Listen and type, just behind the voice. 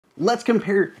let's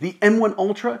compare the M1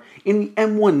 Ultra and the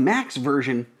M1 Max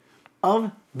version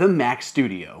of the Mac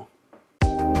Studio.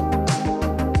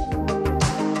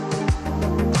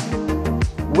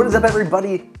 What is up,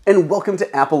 everybody, and welcome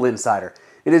to Apple Insider.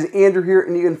 It is Andrew here,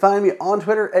 and you can find me on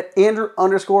Twitter at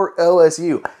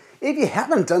Andrew_OSU. If you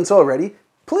haven't done so already,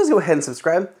 please go ahead and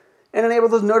subscribe and enable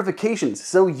those notifications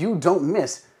so you don't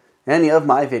miss any of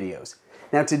my videos.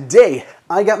 Now today,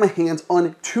 I got my hands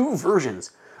on two versions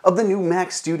of the new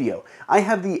Mac Studio. I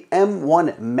have the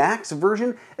M1 Max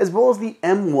version as well as the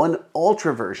M1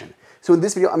 Ultra version. So in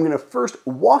this video, I'm going to first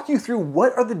walk you through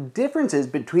what are the differences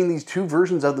between these two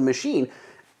versions of the machine,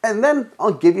 and then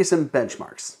I'll give you some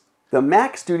benchmarks. The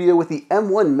Mac Studio with the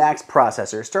M1 Max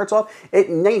processor starts off at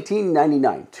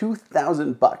 $1999,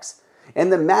 $2,000.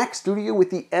 And the Mac Studio with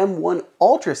the M1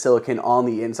 Ultra Silicon on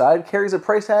the inside carries a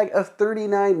price tag of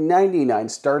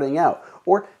 $39.99 starting out,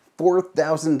 or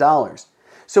 $4,000.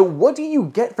 So what do you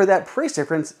get for that price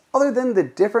difference other than the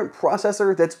different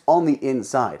processor that's on the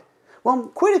inside? Well,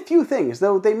 quite a few things,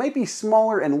 though they might be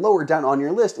smaller and lower down on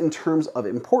your list in terms of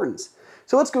importance.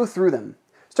 So let's go through them.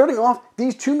 Starting off,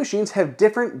 these two machines have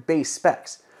different base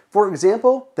specs. For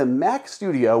example, the Mac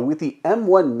Studio with the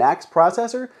M1 Max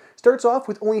processor starts off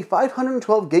with only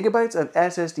 512 gigabytes of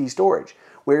SSD storage,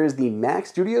 whereas the Mac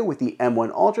Studio with the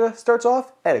M1 Ultra starts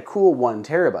off at a cool 1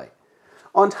 terabyte.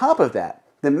 On top of that,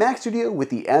 the Mac Studio with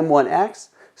the M1X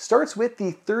starts with the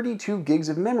 32 gigs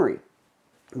of memory,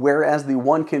 whereas the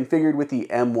one configured with the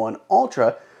M1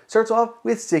 Ultra starts off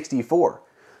with 64.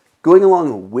 Going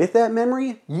along with that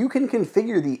memory, you can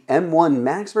configure the M1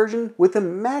 Max version with a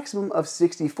maximum of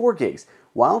 64 gigs,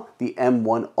 while the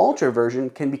M1 Ultra version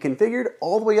can be configured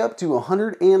all the way up to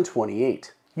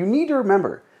 128. You need to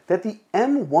remember that the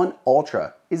M1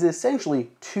 Ultra is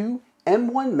essentially two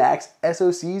M1 Max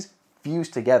SoCs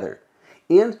fused together.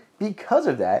 And because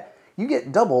of that, you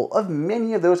get double of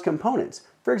many of those components.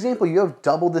 For example, you have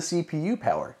double the CPU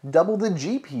power, double the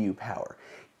GPU power,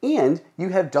 and you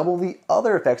have double the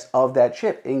other effects of that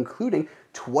chip, including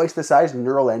twice the size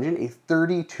neural engine, a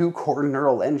 32-core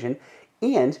neural engine,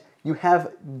 and you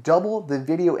have double the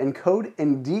video encode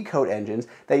and decode engines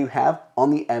that you have on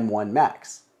the M1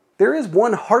 Max. There is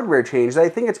one hardware change that I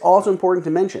think it's also important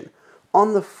to mention.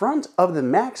 On the front of the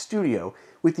Mac Studio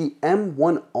with the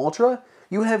M1 Ultra,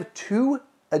 you have two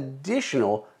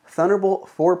additional Thunderbolt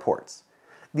 4 ports.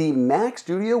 The Mac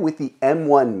Studio with the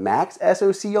M1 Max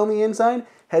SoC on the inside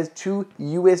has two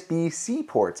USB-C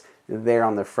ports there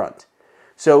on the front.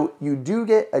 So you do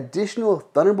get additional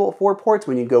Thunderbolt 4 ports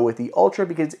when you go with the Ultra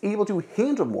because it's able to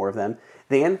handle more of them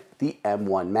than the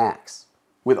M1 Max.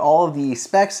 With all of the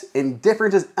specs and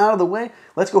differences out of the way,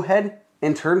 let's go ahead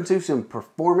and turn to some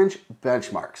performance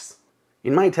benchmarks.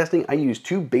 In my testing, I used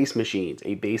two base machines,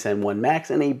 a base M1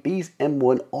 Max and a base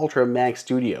M1 Ultra Max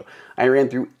Studio. I ran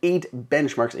through 8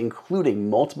 benchmarks, including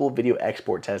multiple video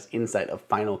export tests inside of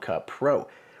Final Cut Pro.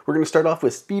 We're going to start off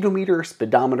with Speedometer,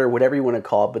 Speedometer, whatever you want to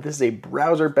call it, but this is a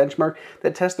browser benchmark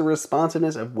that tests the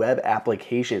responsiveness of web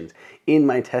applications. In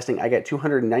my testing, I got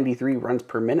 293 runs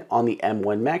per minute on the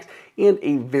M1 Max and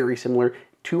a very similar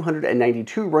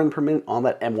 292 runs per minute on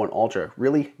that M1 Ultra.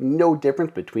 Really no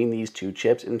difference between these two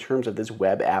chips in terms of this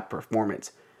web app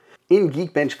performance. In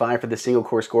Geekbench 5 for the single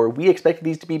core score, we expected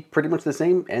these to be pretty much the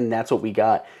same, and that's what we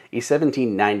got. A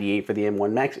 1798 for the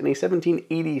M1 Max and a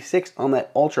 1786 on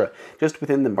that Ultra, just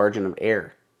within the margin of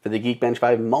error. For the Geekbench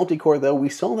 5 multi-core though, we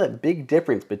saw that big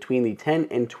difference between the 10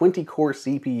 and 20 core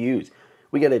CPUs.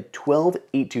 We got a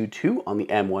 12822 on the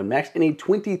M1 Max and a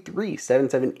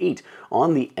 23778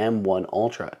 on the M1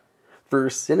 Ultra. For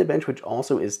Cinebench, which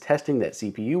also is testing that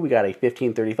CPU, we got a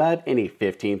 1535 and a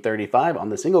 1535 on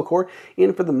the single core,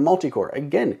 and for the multi-core,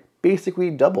 again, basically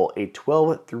double, a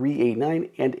 12389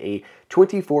 and a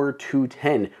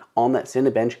 24210 on that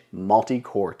Cinebench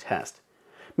multi-core test.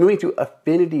 Moving to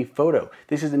Affinity Photo,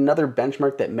 this is another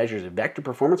benchmark that measures vector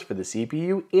performance for the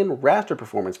CPU and raster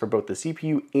performance for both the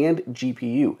CPU and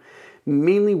GPU.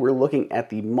 Mainly we're looking at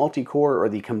the multi-core or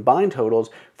the combined totals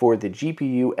for the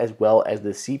GPU as well as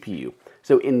the CPU.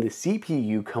 So in the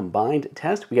CPU combined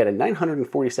test, we got a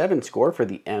 947 score for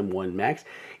the M1 Max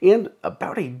and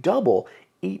about a double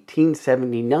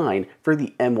 1879 for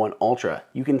the M1 Ultra.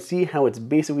 You can see how it's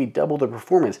basically double the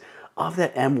performance of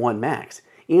that M1 Max.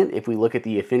 And if we look at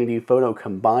the Affinity Photo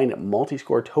combined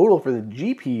multi-score total for the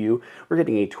GPU, we're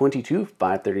getting a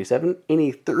 22537 and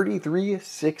a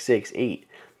 33668.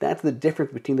 That's the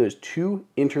difference between those two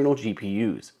internal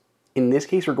GPUs. In this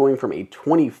case, we're going from a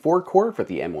 24 core for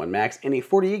the M1 Max and a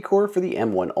 48 core for the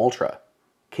M1 Ultra.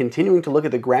 Continuing to look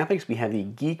at the graphics, we have the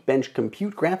Geekbench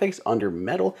Compute graphics under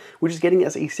Metal, which is getting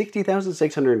us a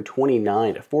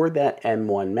 60,629 for that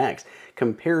M1 Max,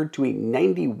 compared to a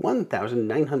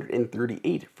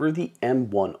 91,938 for the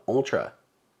M1 Ultra.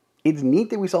 It's neat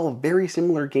that we saw very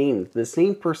similar gains, the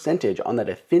same percentage on that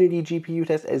Affinity GPU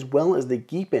test as well as the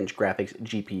Geekbench graphics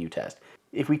GPU test.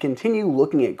 If we continue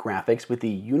looking at graphics with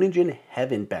the Unigine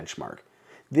Heaven benchmark,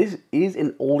 this is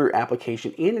an older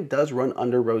application and it does run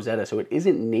under Rosetta, so it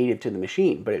isn't native to the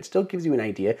machine, but it still gives you an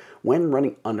idea when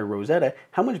running under Rosetta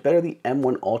how much better the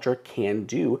M1 Ultra can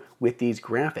do with these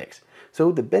graphics.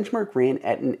 So the benchmark ran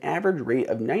at an average rate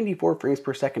of 94 frames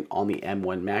per second on the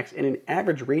M1 Max and an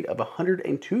average rate of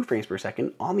 102 frames per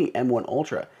second on the M1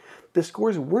 Ultra. The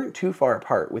scores weren't too far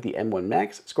apart, with the M1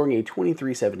 Max scoring a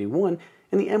 2371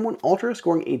 and the M1 Ultra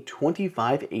scoring a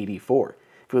 2584.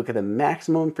 If we look at the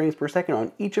maximum frames per second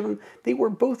on each of them, they were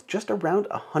both just around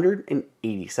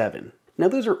 187. Now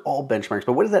those are all benchmarks,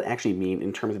 but what does that actually mean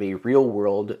in terms of a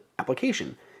real-world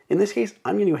application? In this case,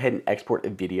 I'm going to go ahead and export a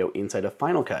video inside of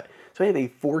Final Cut. So I have a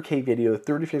 4K video,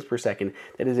 30 frames per second,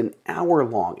 that is an hour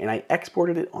long, and I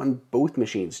exported it on both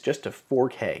machines just to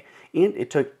 4K. And it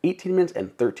took 18 minutes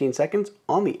and 13 seconds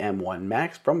on the M1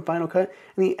 Max from Final Cut,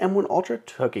 and the M1 Ultra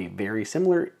took a very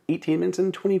similar 18 minutes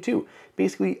and 22.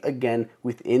 Basically, again,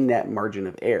 within that margin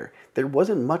of error. There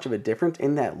wasn't much of a difference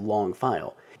in that long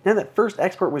file. Now that first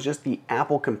export was just the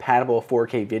Apple compatible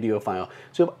 4K video file,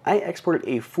 so if I exported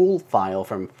a full file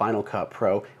from Final Cut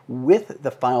Pro with the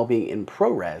file being in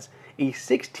ProRes, a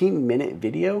 16-minute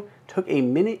video took a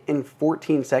minute and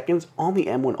 14 seconds on the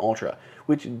M1 Ultra,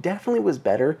 which definitely was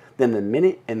better than the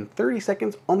minute and 30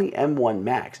 seconds on the M1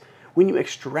 Max. When you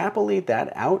extrapolate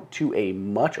that out to a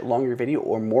much longer video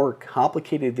or more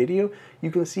complicated video,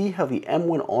 you can see how the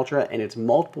M1 Ultra and its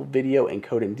multiple video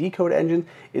encode and decode engines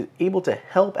is able to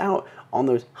help out on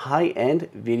those high-end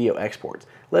video exports,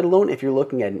 let alone if you're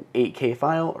looking at an 8K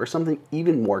file or something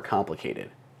even more complicated.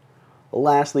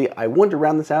 Lastly, I wanted to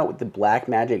round this out with the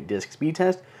Blackmagic disk speed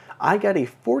test. I got a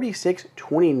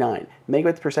 4629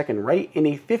 megabits per second write and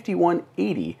a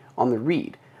 5180 on the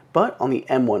read. But on the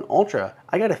M1 Ultra,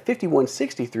 I got a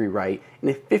 5163 write and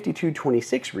a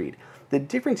 5226 read. The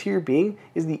difference here being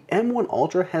is the M1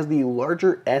 Ultra has the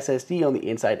larger SSD on the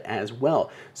inside as well.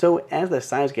 So as the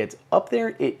size gets up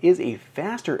there, it is a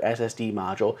faster SSD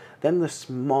module than the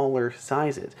smaller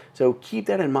sizes. So keep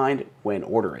that in mind when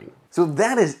ordering. So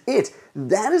that is it.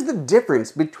 That is the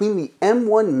difference between the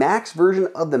M1 Max version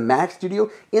of the Mac Studio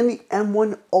and the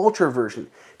M1 Ultra version.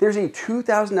 There's a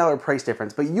 $2,000 price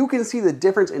difference, but you can see the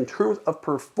difference in terms of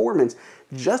performance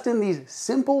just in these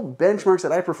simple benchmarks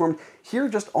that I performed here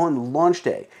just on launch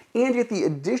day. And you get the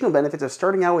additional benefits of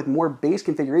starting out with more base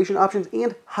configuration options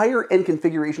and higher end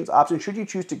configurations options should you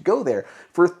choose to go there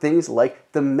for things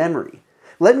like the memory.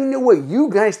 Let me know what you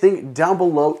guys think down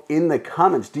below in the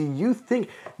comments. Do you think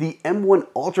the M1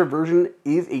 Ultra version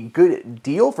is a good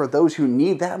deal for those who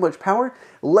need that much power?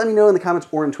 Let me know in the comments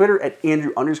or on Twitter at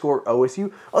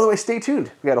Andrew_OSU. Otherwise, stay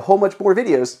tuned. We got a whole bunch more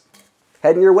videos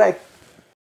heading your way.